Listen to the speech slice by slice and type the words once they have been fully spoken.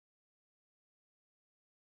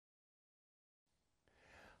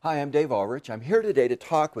Hi, I'm Dave Ulrich. I'm here today to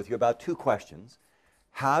talk with you about two questions.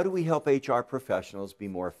 How do we help HR professionals be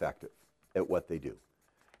more effective at what they do?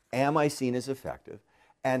 Am I seen as effective?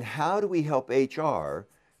 And how do we help HR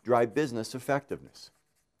drive business effectiveness?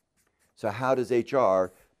 So how does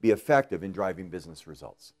HR be effective in driving business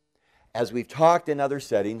results? As we've talked in other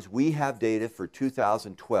settings, we have data for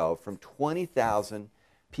 2012 from 20,000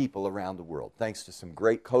 people around the world, thanks to some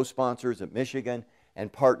great co-sponsors at Michigan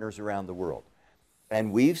and partners around the world.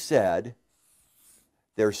 And we've said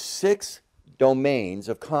there's 6 domains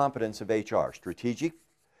of competence of HR: strategic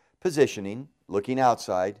positioning, looking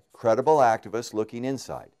outside; credible activist, looking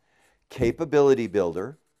inside; capability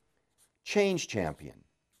builder; change champion;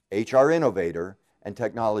 HR innovator; and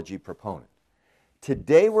technology proponent.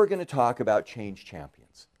 Today we're going to talk about change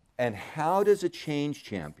champions. And how does a change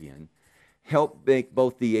champion help make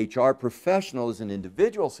both the HR professional as an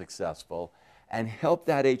individual successful and help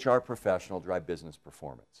that HR professional drive business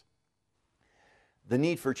performance? The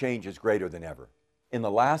need for change is greater than ever. In the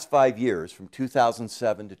last 5 years, from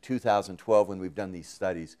 2007 to 2012, when we've done these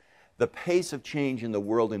studies, the pace of change in the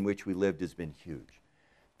world in which we lived has been huge.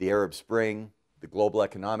 The Arab Spring, the global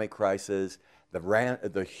economic crisis,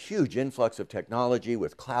 the huge influx of technology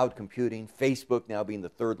with cloud computing, Facebook now being the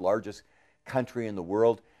 3rd largest country in the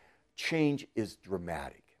world. Change is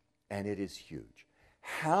dramatic, and it is huge.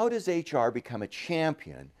 How does HR become a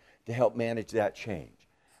champion to help manage that change?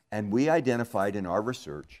 And we identified in our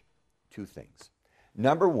research 2 things.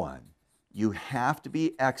 Number 1, you have to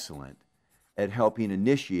be excellent at helping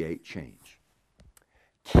initiate change.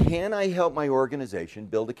 Can I help my organization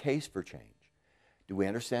build a case for change? Do we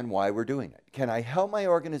understand why we're doing it? Can I help my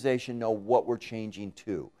organization know what we're changing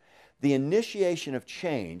to? The initiation of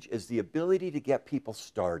change is the ability to get people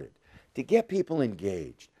started, to get people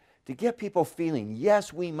engaged, to get people feeling,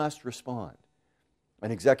 yes, we must respond.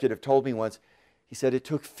 An executive told me once, he said, it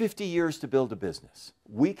took 50 years to build a business.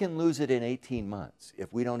 We can lose it in 18 months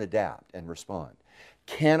if we don't adapt and respond.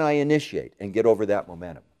 Can I initiate and get over that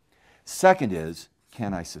momentum? Second is,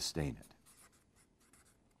 can I sustain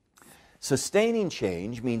it? Sustaining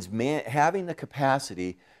change means having the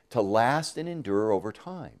capacity to last and endure over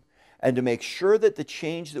time, and to make sure that the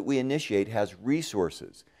change that we initiate has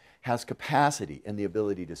resources, has capacity, and the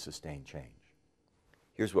ability to sustain change.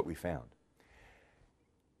 Here's what we found.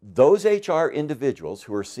 Those HR individuals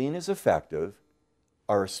who are seen as effective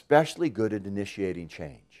are especially good at initiating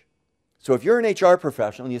change. So if you're an HR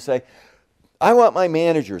professional and you say, I want my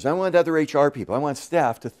managers, I want other HR people, I want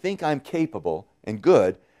staff to think I'm capable and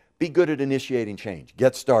good, be good at initiating change.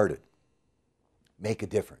 Get started. Make a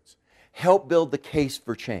difference. Help build the case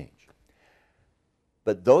for change.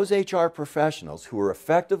 But those HR professionals who are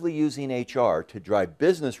effectively using HR to drive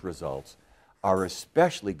business results are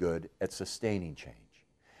especially good at sustaining change.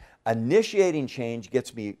 Initiating change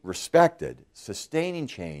gets me respected. Sustaining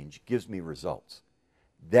change gives me results.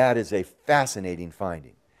 That is a fascinating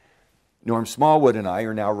finding. Norm Smallwood and I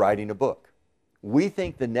are now writing a book. We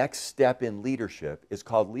think the next step in leadership is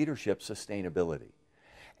called leadership sustainability.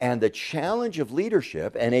 And the challenge of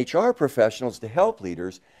leadership and HR professionals to help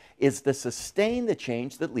leaders is to sustain the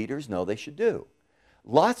change that leaders know they should do.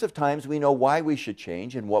 Lots of times we know why we should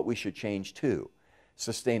change and what we should change to.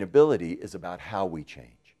 Sustainability is about how we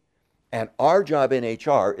change. And our job in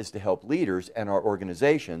HR is to help leaders and our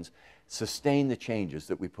organizations sustain the changes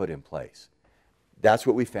that we put in place. That's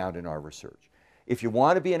what we found in our research. If you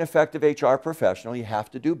want to be an effective HR professional, you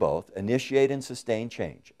have to do both, initiate and sustain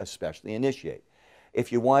change, especially initiate.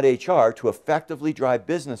 If you want HR to effectively drive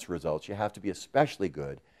business results, you have to be especially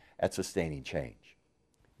good at sustaining change.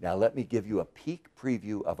 Now let me give you a peek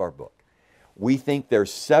preview of our book. We think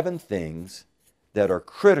there's 7 things that are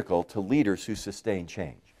critical to leaders who sustain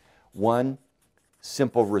change. 1,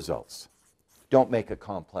 simple results. Don't make it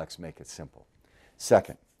complex, make it simple.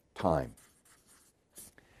 2nd, time.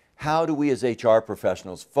 How do we as HR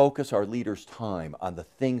professionals focus our leaders' time on the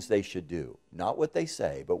things they should do? Not what they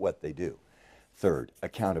say, but what they do. 3rd,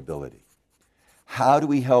 accountability. How do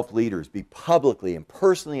we help leaders be publicly and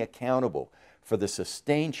personally accountable for the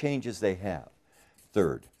sustained changes they have?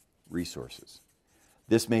 3rd, resources.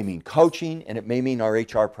 This may mean coaching, and it may mean our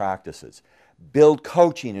HR practices. Build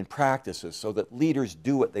coaching and practices so that leaders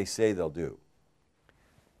do what they say they'll do.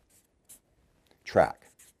 Track.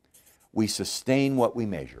 We sustain what we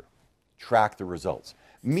measure. Track the results.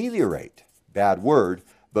 Meliorate, bad word,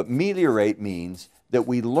 but meliorate means that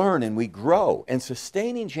we learn and we grow. And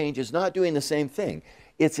sustaining change is not doing the same thing.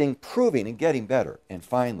 It's improving and getting better. And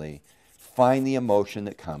finally, find the emotion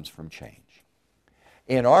that comes from change.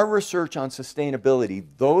 In our research on sustainability,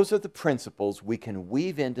 those are the principles we can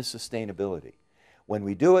weave into sustainability. When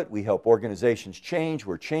we do it, we help organizations change,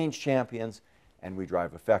 we're change champions, and we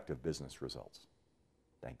drive effective business results.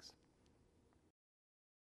 Thanks.